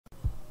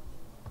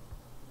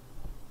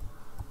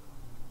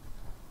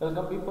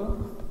Welcome people,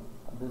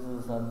 this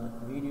is a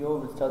video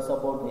which tells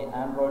about the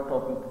Android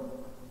topic.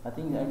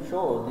 I'm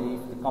sure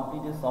if the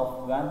completeness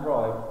of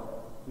Android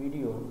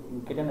video,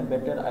 you get a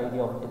better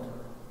idea of it.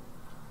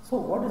 So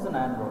what is an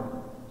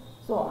Android?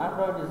 So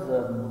Android is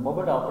a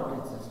mobile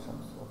operating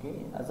systems,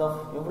 okay, as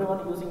of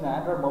everyone using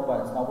Android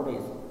mobiles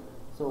nowadays.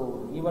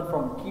 So even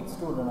from kids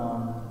to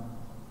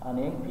and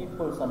young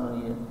people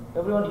and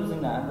everyone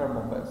using the Android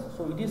mobiles.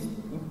 So it is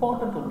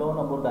important to learn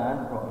about the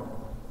Android.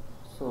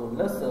 So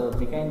let's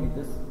begin with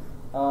this.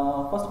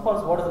 First of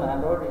all, what is an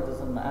Android?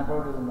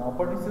 Android is an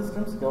operating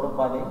system developed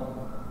by the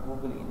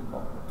Google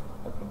Incorporated.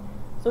 Okay.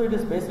 So it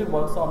is basically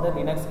works on the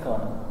Linux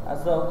kernel.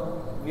 As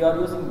we are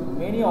using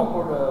many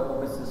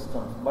operating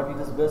systems, but it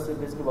is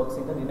basically works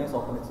in the Linux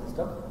operating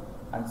system,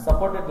 and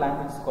supported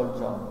language is called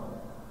Java.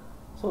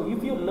 So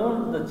if you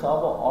learn the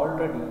Java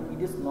already,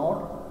 it is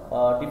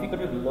not difficult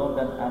to learn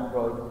an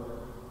Android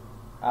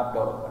app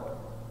development.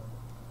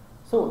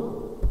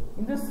 So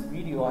in this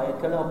video, I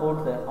tell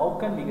about how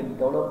can we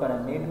develop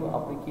native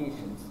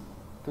applications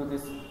to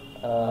this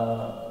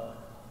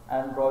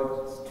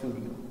Android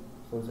Studio.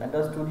 So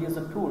Android Studio is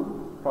a tool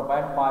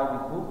provided by the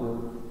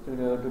Google to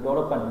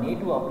develop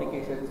native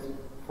applications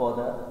for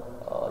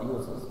the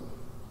users.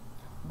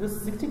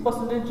 This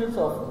 60%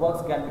 of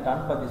works can be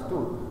done by this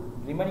tool.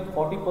 Remaining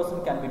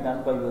 40% can be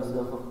done by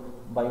yourself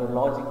by your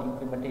logic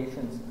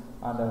implementations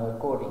and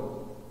coding.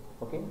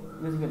 Okay,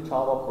 using a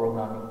Java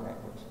programming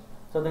language.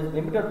 So there is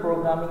limited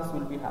programming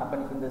will be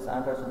happening in this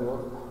Android Studio.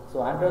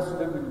 So Android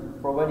Studio will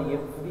provide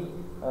every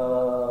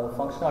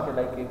functionality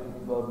like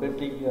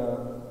building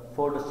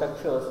folder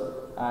structures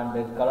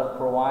and color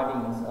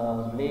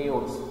providing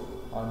layouts,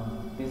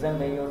 design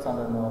layouts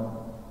and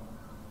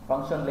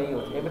function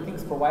layouts. Everything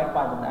is provided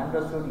by the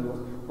Android Studios.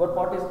 But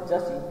what is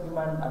just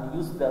implement and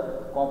use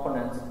the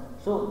components.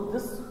 So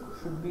this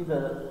should be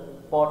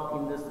the part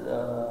in this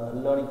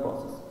learning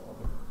process.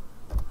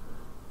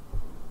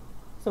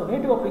 So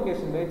native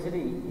application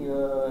basically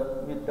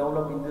we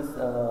develop in this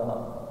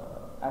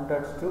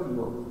Android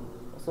Studio.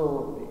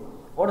 So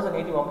what does a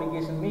native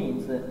application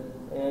means?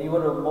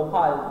 Your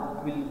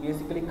mobile will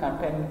basically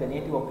contain the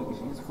native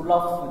application. It's full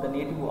of the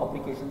native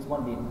applications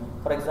only.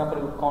 For example,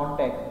 your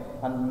contact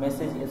and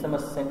message,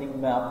 SMS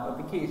sending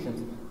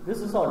applications. This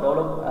is all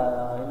developed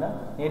in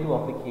a native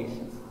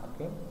applications.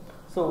 Okay.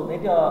 So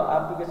native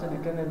application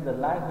written in the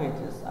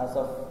languages as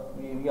of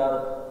we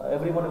are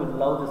everyone will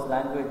love this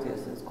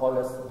languages. It's called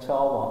as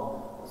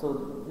Java.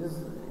 So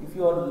if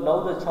you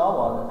love the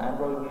Java,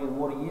 Android will be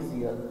more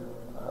easier.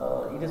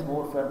 It is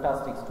more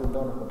fantastic to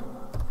learn about.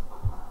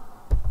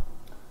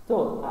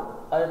 So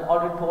I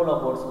already told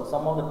about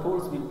some of the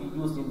tools will be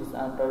used in this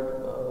Android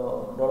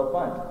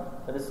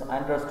development. That is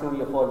Android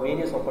Studio for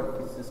various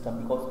operating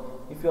systems, because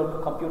if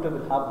your computer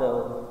will have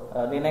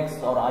the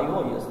Linux or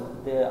iOS,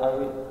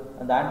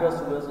 and the Android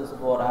Studio is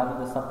for having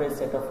the separate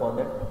setup for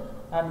that.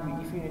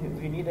 And if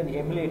you need an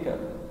emulator,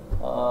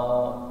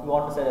 you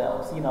want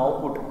to see an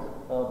output,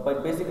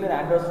 but basically an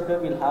Android Studio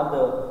will have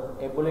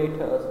the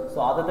emulator.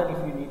 So other than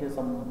if you need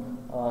some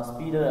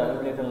speeder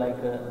emulator like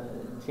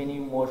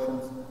Chennai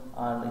motions,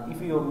 and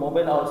if your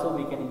mobile also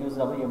we can use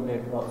our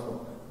emulator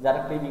also.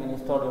 Directly we can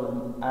install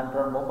your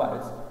Android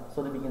mobiles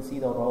so that we can see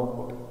the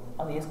output.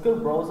 And the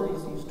SQL browser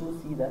is used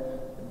to see the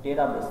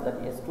database,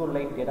 that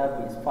SQL-like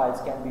database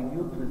files can be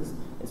viewed through this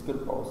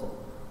SQL browser.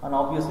 And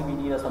obviously we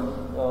need some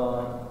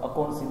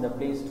accounts in the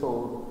Play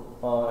Store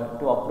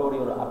to upload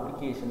your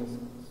applications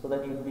so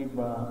that you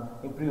will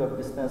improve your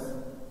business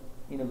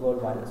in a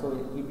worldwide. So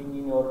keeping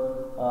in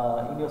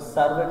your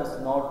server is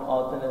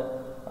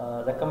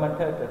not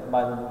recommended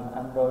by the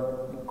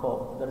Android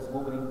Incorp, that is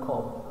Google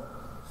Incorp.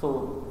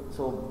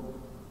 So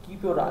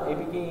keep your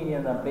APK in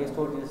your Play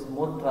Store. It is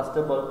more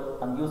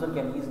trustable and user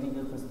can easily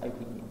use this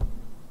APK.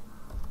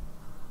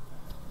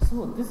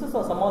 So this is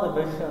some of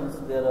the versions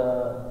they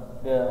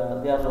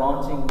are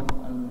launching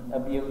on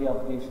every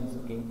applications.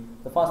 Okay,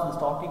 the first is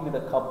starting with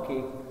the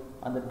cupcake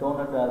and the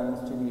donut are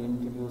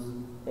introduced,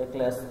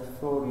 eclairs,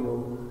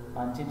 Froyo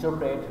and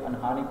gingerbread and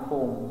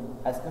honeycomb,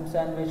 ice cream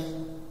sandwich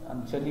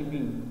and jelly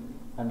bean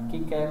and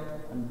Kit Kat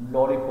and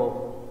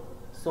lollipop.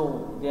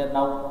 So they are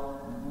now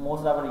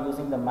most of them are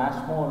using the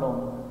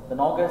marshmallow. The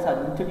nuggets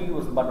are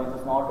introduced, but it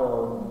is not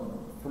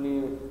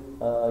fully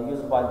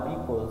used by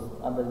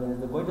people, and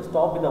they're going to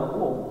stop with the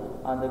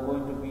WoW, and they're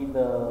going to be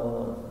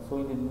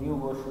showing the new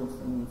versions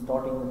and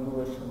starting the new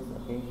versions.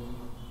 Okay,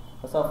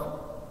 so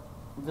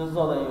this is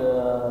all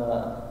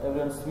the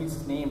everyone's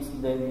sweets names.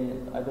 They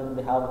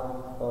have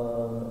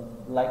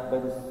like by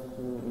this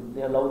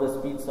they allow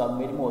the sweets or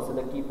many more, so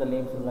they keep the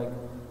names like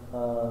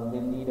they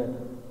needed.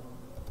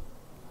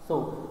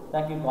 So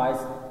thank you guys.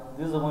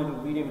 This is going to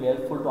be really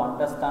helpful to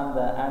understand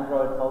the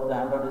Android, how the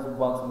Android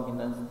works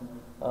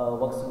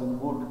in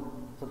good.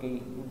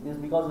 Okay, this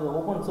is because it's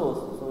open source,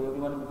 so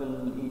everyone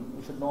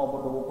we should know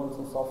about the open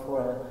source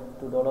software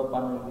to develop,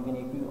 and we can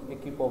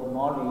equip our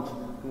knowledge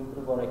to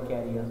improve our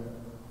career.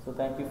 So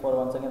thank you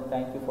once again,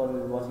 thank you for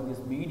watching this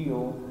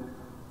video,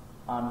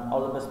 and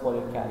all the best for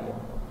your career.